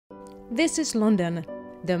This is London,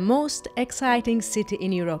 the most exciting city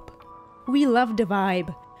in Europe. We love the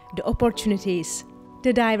vibe, the opportunities,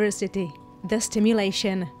 the diversity, the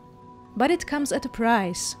stimulation. But it comes at a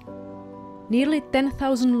price. Nearly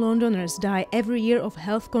 10,000 Londoners die every year of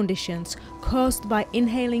health conditions caused by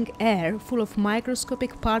inhaling air full of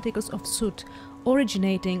microscopic particles of soot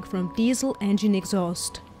originating from diesel engine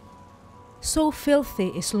exhaust. So filthy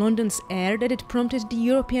is London's air that it prompted the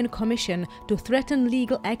European Commission to threaten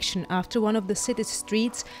legal action after one of the city's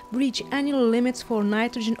streets breached annual limits for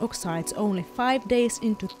nitrogen oxides only 5 days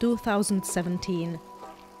into 2017.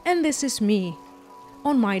 And this is me,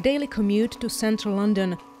 on my daily commute to central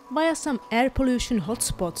London via some air pollution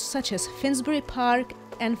hotspots such as Finsbury Park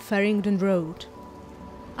and Farringdon Road.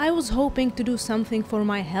 I was hoping to do something for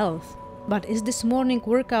my health, but is this morning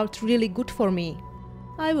workout really good for me?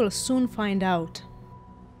 I will soon find out.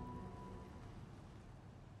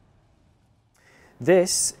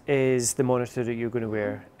 This is the monitor that you're going to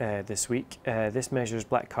wear this week. This measures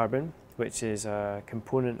black carbon, which is a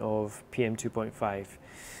component of PM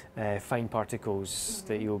 2.5, fine particles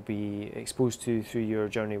that you'll be exposed to through your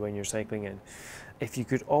journey when you're cycling in. If you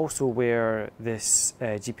could also wear this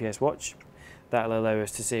GPS watch, that'll allow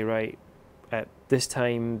us to say, right, at this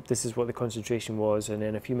time, this is what the concentration was, and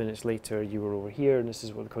then a few minutes later you were over here and this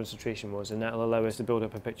is what the concentration was, and that'll allow us to build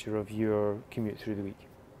up a picture of your commute through the week.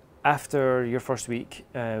 After your first week,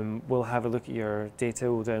 we'll have a look at your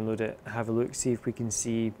data, we'll download it, have a look, see if we can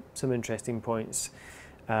see some interesting points,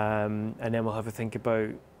 and then we'll have a think about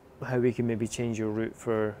how we can maybe change your route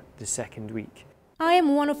for the second week. I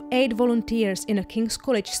am one of 8 volunteers in a King's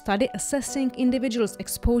College study assessing individuals'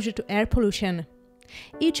 exposure to air pollution.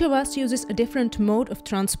 Each of us uses a different mode of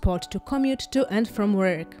transport to commute to and from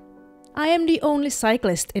work. I am the only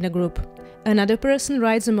cyclist in a group. Another person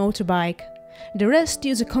rides a motorbike. The rest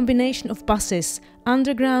use a combination of buses,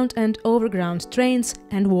 underground and overground trains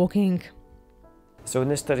and walking. So in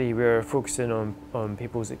this study we're focusing on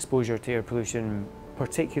people's exposure to air pollution,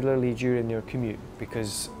 particularly during their commute,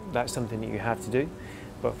 because that's something that you have to do.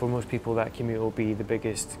 But for most people that commute will be the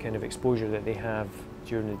biggest kind of exposure that they have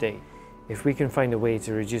during the day. If we can find a way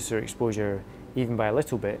to reduce their exposure even by a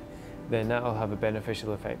little bit, then that will have a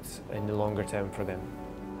beneficial effect in the longer term for them.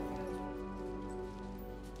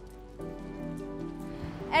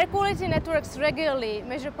 Air quality networks regularly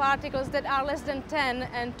measure particles that are less than 10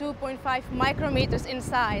 and 2.5 micrometers in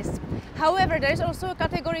size. However, there is also a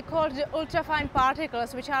category called the ultrafine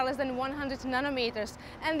particles, which are less than 100 nanometers,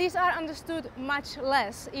 and these are understood much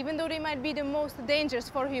less, even though they might be the most dangerous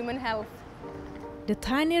for human health. The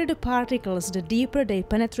tinier the particles, the deeper they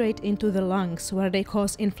penetrate into the lungs, where they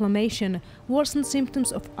cause inflammation, worsen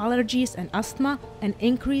symptoms of allergies and asthma, and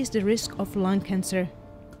increase the risk of lung cancer.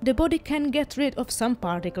 The body can get rid of some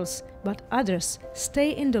particles, but others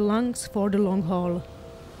stay in the lungs for the long haul.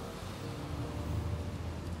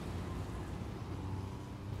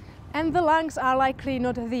 And the lungs are likely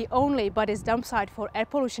not the only body's dump site for air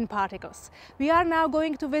pollution particles. We are now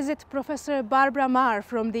going to visit Professor Barbara Marr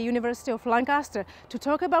from the University of Lancaster to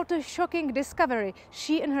talk about a shocking discovery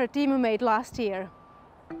she and her team made last year.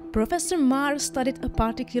 Professor Marr studied a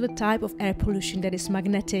particular type of air pollution that is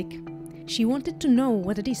magnetic. She wanted to know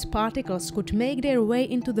whether these particles could make their way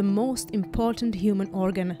into the most important human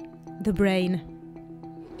organ, the brain.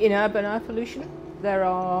 In urban air pollution, there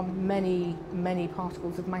are many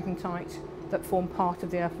particles of magnetite that form part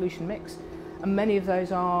of the air pollution mix, and many of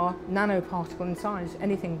those are nanoparticle in size,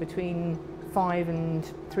 anything between 5 and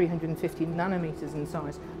 350 nanometers in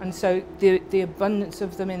size. And so the abundance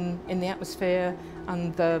of them in the atmosphere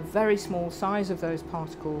and the very small size of those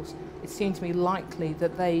particles, it seems to me likely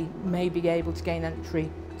that they may be able to gain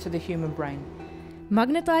entry to the human brain.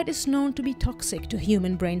 Magnetite is known to be toxic to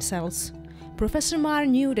human brain cells. Professor Marr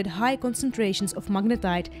knew that high concentrations of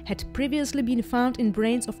magnetite had previously been found in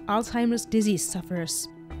brains of Alzheimer's disease sufferers.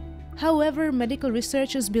 However, medical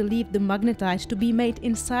researchers believed the magnetite to be made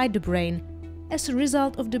inside the brain, as a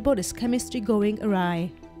result of the body's chemistry going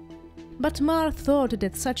awry. But Marr thought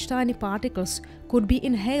that such tiny particles could be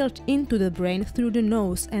inhaled into the brain through the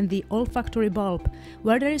nose and the olfactory bulb,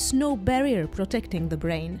 where there is no barrier protecting the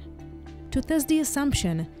brain. To test the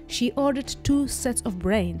assumption, she ordered 2 sets of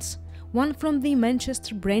brains, one from the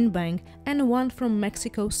Manchester Brain Bank and one from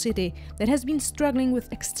Mexico City that has been struggling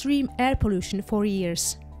with extreme air pollution for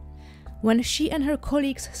years. When she and her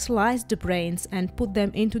colleagues sliced the brains and put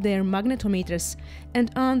them into their magnetometers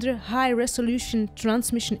and under high-resolution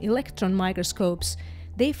transmission electron microscopes,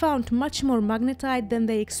 they found much more magnetite than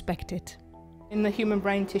they expected. In the human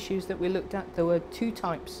brain tissues that we looked at, there were 2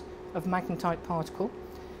 types of magnetite particle.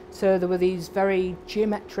 So there were these very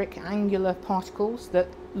geometric, angular particles that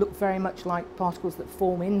look very much like particles that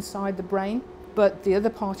form inside the brain. But the other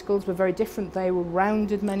particles were very different. They were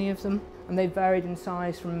rounded, many of them, and they varied in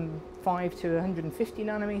size from 5 to 150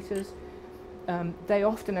 nanometers. They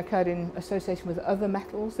often occurred in association with other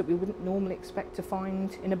metals that we wouldn't normally expect to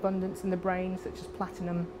find in abundance in the brain, such as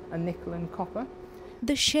platinum and nickel and copper.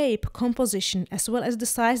 The shape, composition, as well as the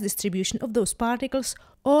size distribution of those particles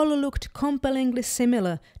all looked compellingly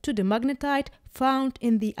similar to the magnetite found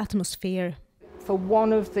in the atmosphere. For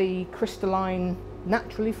one of the crystalline,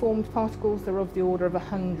 naturally formed particles, they're of the order of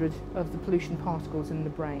 100 of the pollution particles in the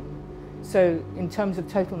brain. So in terms of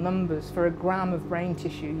total numbers, for a gram of brain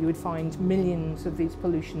tissue, you would find millions of these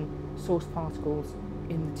pollution source particles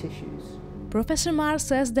in the tissues. Professor Marr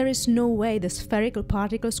says there is no way the spherical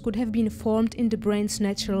particles could have been formed in the brains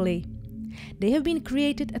naturally. They have been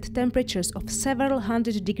created at temperatures of several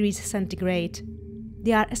hundred degrees centigrade.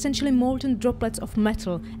 They are essentially molten droplets of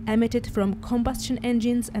metal emitted from combustion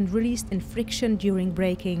engines and released in friction during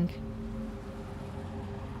braking.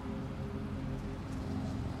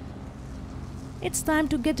 It's time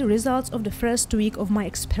to get the results of the first week of my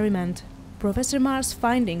experiment. Professor Marr's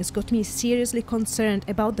findings got me seriously concerned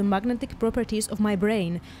about the magnetic properties of my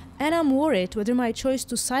brain, and I'm worried whether my choice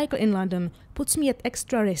to cycle in London puts me at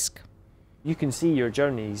extra risk. You can see your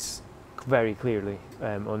journeys very clearly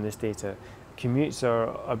on this data. Commutes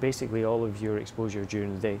are basically all of your exposure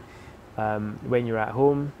during the day. When you're at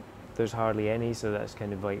home, there's hardly any, so that's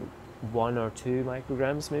kind of like 1 or 2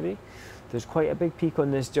 micrograms maybe. There's quite a big peak on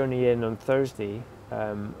this journey in on Thursday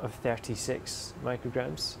of 36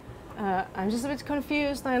 micrograms. I'm just a bit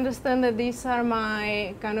confused. I understand that these are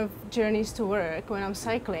my kind of journeys to work when I'm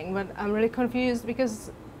cycling, but I'm really confused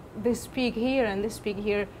because this peak here and this peak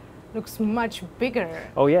here looks much bigger.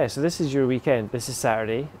 Oh yeah, so this is your weekend. This is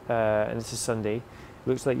Saturday and this is Sunday.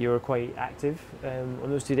 Looks like you were quite active on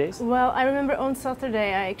those 2 days. Well, I remember on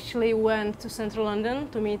Saturday I actually went to central London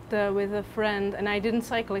to meet with a friend, and I didn't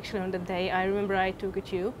cycle actually on that day. I remember I took a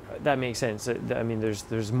tube. That makes sense. I mean,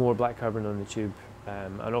 there's more black carbon on the tube,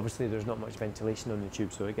 and obviously there's not much ventilation on the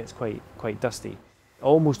tube, so it gets quite dusty.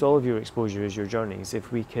 Almost all of your exposure is your journeys.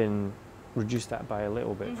 If we can reduce that by a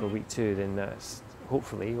little bit for week 2, then that's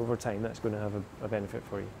hopefully over time that's going to have a benefit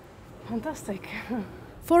for you. Fantastic.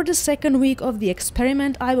 For the second week of the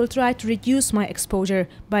experiment, I will try to reduce my exposure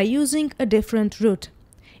by using a different route.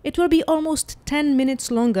 It will be almost 10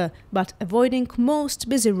 minutes longer, but avoiding most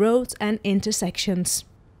busy roads and intersections.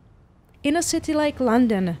 In a city like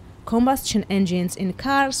London, combustion engines in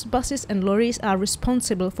cars, buses and lorries are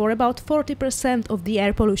responsible for about 40% of the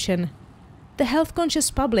air pollution. The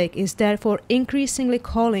health-conscious public is therefore increasingly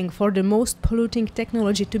calling for the most polluting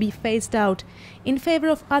technology to be phased out in favor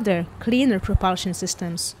of other, cleaner propulsion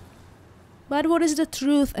systems. But what is the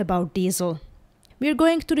truth about diesel? We're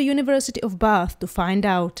going to the University of Bath to find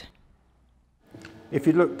out. If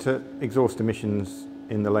you looked at exhaust emissions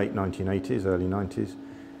in the late 1980s, early 90s,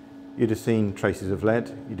 you'd have seen traces of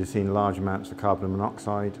lead, you'd have seen large amounts of carbon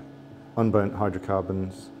monoxide, unburnt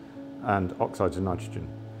hydrocarbons and oxides of nitrogen.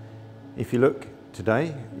 If you look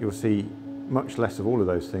today, you'll see much less of all of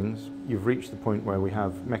those things. You've reached the point where we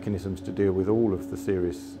have mechanisms to deal with all of the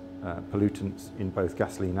serious pollutants in both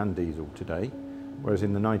gasoline and diesel today, whereas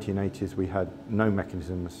in the 1980s we had no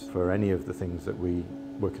mechanisms for any of the things that we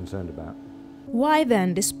were concerned about. Why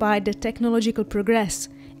then, despite the technological progress,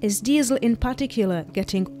 is diesel in particular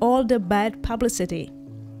getting all the bad publicity?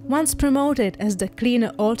 Once promoted as the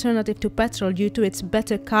cleaner alternative to petrol due to its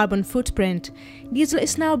better carbon footprint, diesel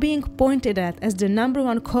is now being pointed at as the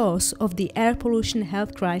 #1 cause of the air pollution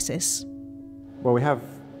health crisis. Well, we have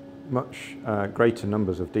much greater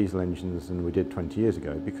numbers of diesel engines than we did 20 years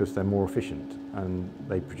ago because they're more efficient and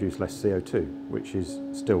they produce less CO2, which is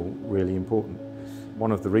still really important.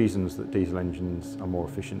 One of the reasons that diesel engines are more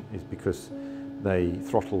efficient is because they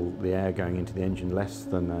throttle the air going into the engine less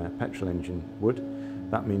than a petrol engine would.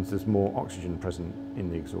 That means there's more oxygen present in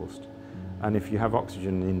the exhaust. And if you have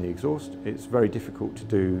oxygen in the exhaust, it's very difficult to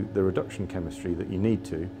do the reduction chemistry that you need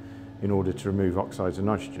to in order to remove oxides of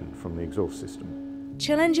nitrogen from the exhaust system.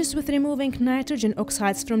 Challenges with removing nitrogen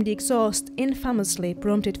oxides from the exhaust infamously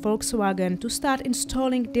prompted Volkswagen to start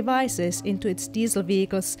installing devices into its diesel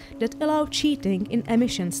vehicles that allow cheating in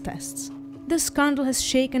emissions tests. The scandal has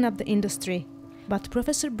shaken up the industry, but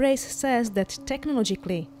Professor Brace says that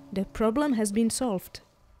technologically, the problem has been solved.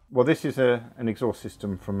 Well, this is an exhaust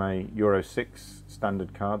system from a Euro 6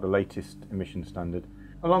 standard car, the latest emission standard.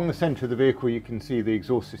 Along the centre of the vehicle you can see the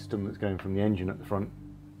exhaust system that's going from the engine at the front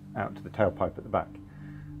out to the tailpipe at the back.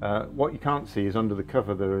 What you can't see is under the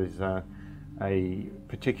cover there is a a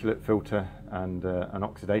particulate filter and an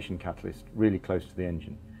oxidation catalyst really close to the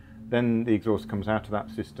engine. Then the exhaust comes out of that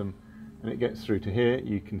system and it gets through to here.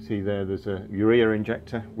 You can see there's a urea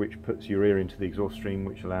injector which puts urea into the exhaust stream,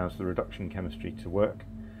 which allows the reduction chemistry to work.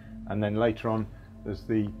 And then later on there's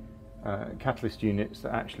the catalyst units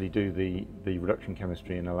that actually do the reduction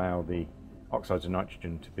chemistry and allow the oxides of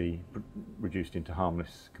nitrogen to be reduced into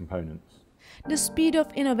harmless components. The speed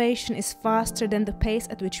of innovation is faster than the pace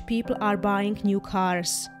at which people are buying new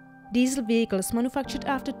cars. Diesel vehicles manufactured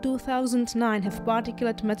after 2009 have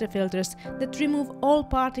particulate matter filters that remove all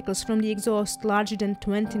particles from the exhaust larger than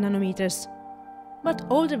 20 nanometers. But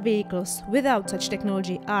older vehicles without such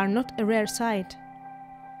technology are not a rare sight.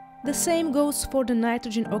 The same goes for the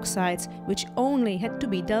nitrogen oxides, which only had to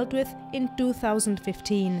be dealt with in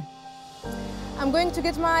 2015. I'm going to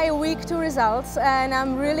get my week 2 results, and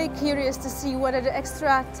I'm really curious to see whether the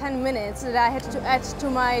extra 10 minutes that I had to add to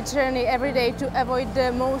my journey every day to avoid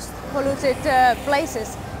the most polluted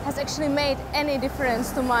places has actually made any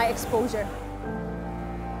difference to my exposure.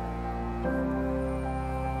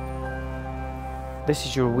 This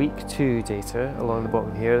is your week 2 data along the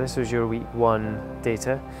bottom here. This was your week 1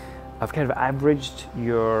 data. I've kind of averaged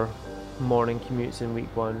your morning commutes in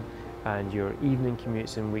week 1 and your evening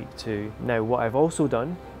commutes in week 2. Now what I've also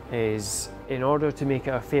done is, in order to make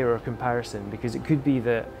it a fairer comparison, because it could be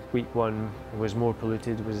that week 1 was more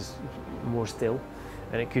polluted, was more still,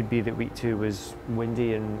 and it could be that week 2 was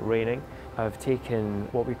windy and raining, I've taken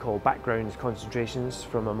what we call background concentrations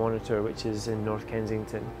from a monitor which is in North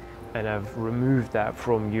Kensington, and I've removed that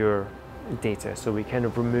from your data. So we kind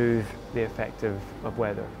of remove the effect of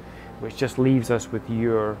weather, which just leaves us with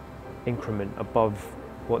your increment above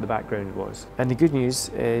what the background was. And the good news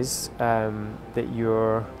is that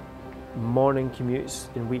your morning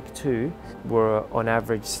commutes in week 2 were on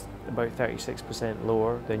average about 36%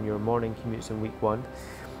 lower than your morning commutes in week 1,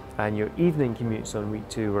 and your evening commutes on week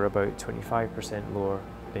 2 were about 25% lower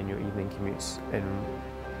than your evening commutes in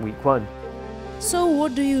week 1. So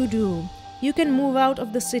what do? You can move out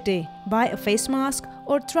of the city, buy a face mask,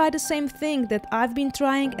 or try the same thing that I've been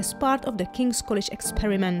trying as part of the King's College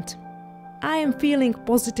experiment. I am feeling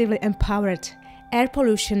positively empowered. Air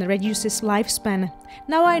pollution reduces lifespan.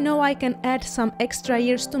 Now I know I can add some extra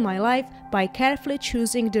years to my life by carefully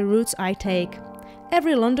choosing the routes I take.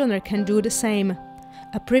 Every Londoner can do the same.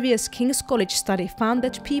 A previous King's College study found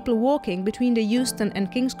that people walking between the Euston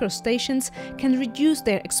and King's Cross stations can reduce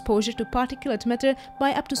their exposure to particulate matter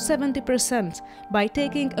by up to 70% by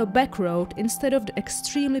taking a back road instead of the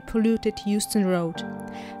extremely polluted Euston Road.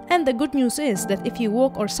 And the good news is that if you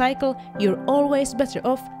walk or cycle, you're always better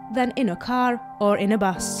off than in a car or in a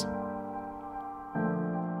bus.